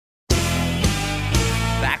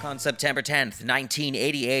Back on September 10th,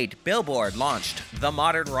 1988, Billboard launched the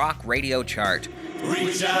Modern Rock Radio Chart,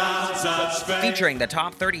 featuring the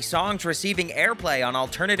top 30 songs receiving airplay on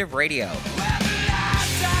alternative radio.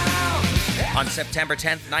 On September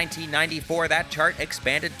 10th, 1994, that chart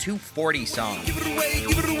expanded to 40 songs.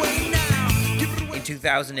 In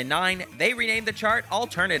 2009, they renamed the chart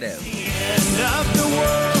Alternative.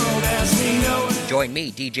 Join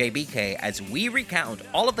me, DJ BK, as we recount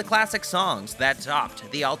all of the classic songs that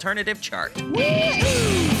topped the Alternative chart.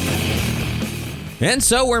 And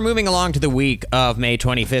so we're moving along to the week of May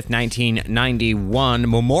 25th, 1991,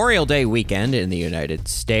 Memorial Day weekend in the United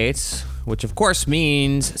States, which of course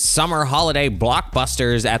means summer holiday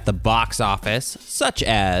blockbusters at the box office, such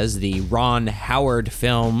as the Ron Howard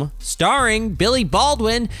film starring Billy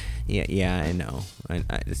Baldwin. Yeah, I know.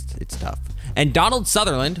 It's tough. And Donald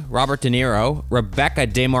Sutherland, Robert De Niro, Rebecca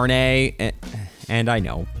De Mornay, and I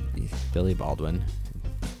know, Billy Baldwin.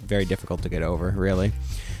 Very difficult to get over, really.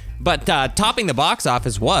 But topping the box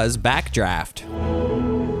office was Backdraft. To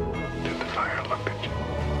the fire, look at you.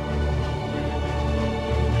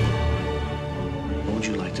 What would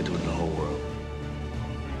you like to do in the whole world?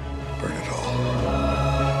 Burn it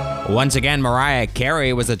all. Once again, Mariah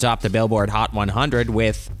Carey was atop the Billboard Hot 100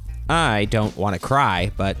 with I Don't Want to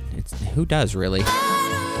Cry, but who does really?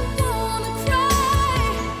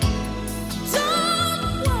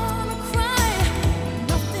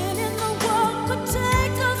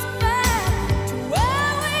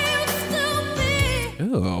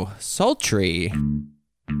 Ooh, sultry.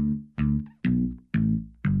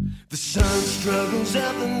 The sun struggles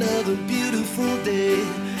up another beautiful day,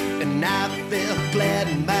 and I felt glad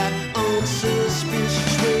in my own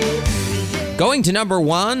suspicious way. Going to number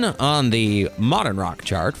one on the Modern Rock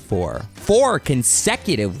chart for 4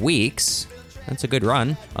 consecutive weeks. That's a good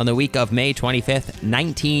run. On the week of May 25th,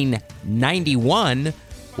 1991,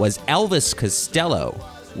 was Elvis Costello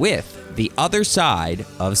with The Other Side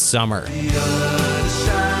of Summer. The other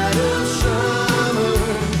side of summer,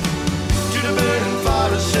 to the burning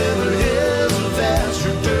forest and the hills of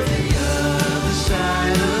Astrid. The other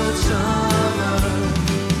side of summer.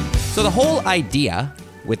 So the whole idea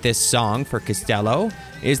with this song for Costello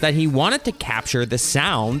is that he wanted to capture the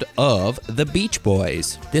sound of the Beach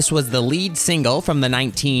Boys. This was the lead single from the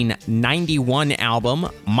 1991 album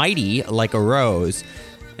Mighty Like a Rose.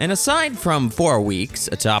 And aside from 4 weeks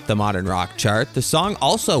atop the Modern Rock chart, the song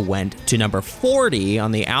also went to number 40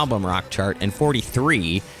 on the Album Rock chart and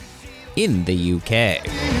 43 in the UK.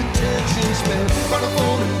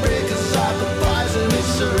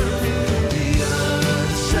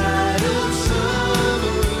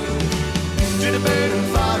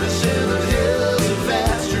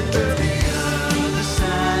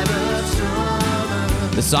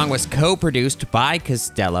 The song was co-produced by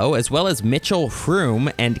Costello, as well as Mitchell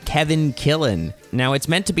Froom and Kevin Killen. Now, it's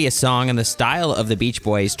meant to be a song in the style of the Beach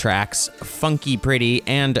Boys tracks Funky Pretty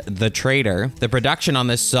and The Traitor. The production on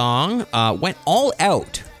this song went all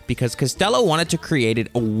out because Costello wanted to create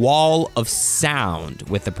a wall of sound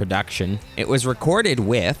with the production. It was recorded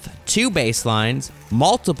with 2 bass lines,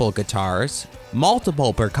 multiple guitars,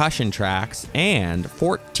 multiple percussion tracks, and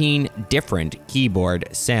 14 different keyboard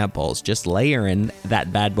samples, just layering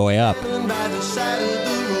that bad boy up.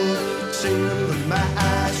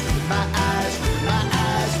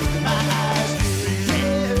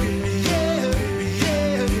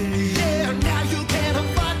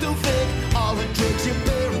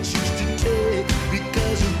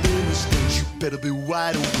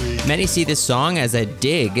 Many see this song as a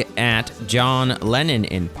dig at John Lennon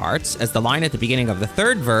in parts, as the line at the beginning of the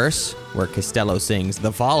 3rd verse, where Costello sings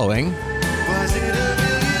the following.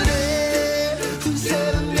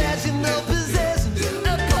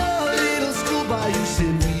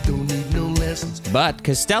 But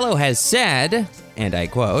Costello has said, and I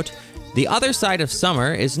quote, "The Other Side of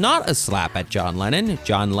Summer is not a slap at John Lennon.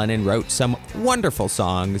 John Lennon wrote some wonderful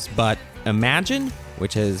songs, but Imagine,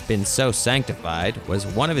 which has been so sanctified, was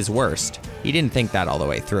one of his worst. He didn't think that all the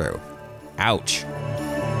way through. Ouch."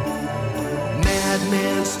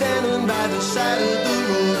 Madman standing by the side of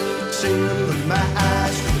the road, singing with my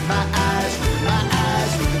eyes, with my eyes, with my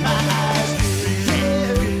eyes, with my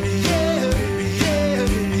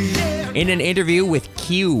eyes. In an interview with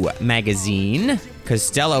Q magazine,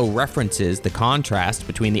 Costello references the contrast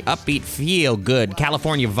between the upbeat, feel-good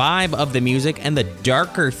California vibe of the music and the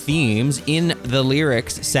darker themes in the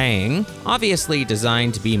lyrics, saying, "Obviously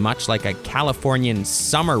designed to be much like a Californian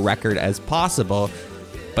summer record as possible,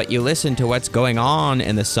 but you listen to what's going on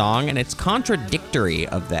in the song and it's contradictory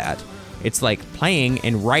of that. It's like playing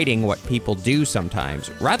and writing what people do sometimes,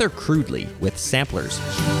 rather crudely, with samplers.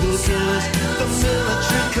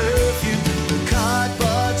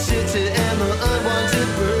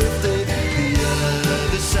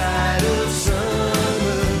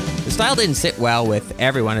 The style didn't sit well with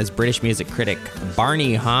everyone, as British music critic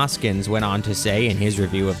Barney Hoskins went on to say in his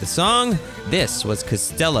review of the song. This was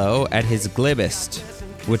Costello at his glibest,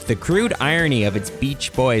 with the crude irony of its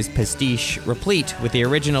Beach Boys pastiche replete with the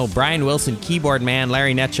original Brian Wilson keyboard man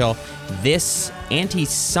Larry Netchell. This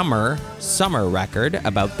anti-summer record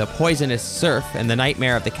about the poisonous surf and the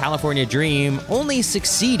nightmare of the California dream only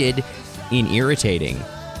succeeded in irritating.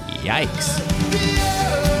 Yikes.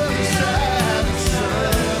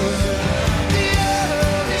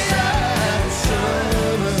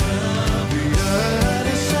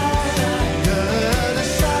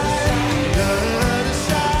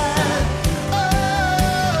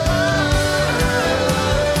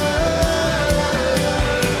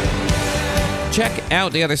 Check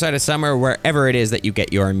out The Other Side of Summer wherever it is that you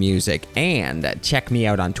get your music. And check me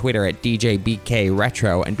out on Twitter at DJBK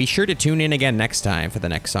Retro. And be sure to tune in again next time for the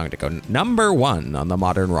next song to go number 1 on the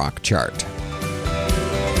Modern Rock chart.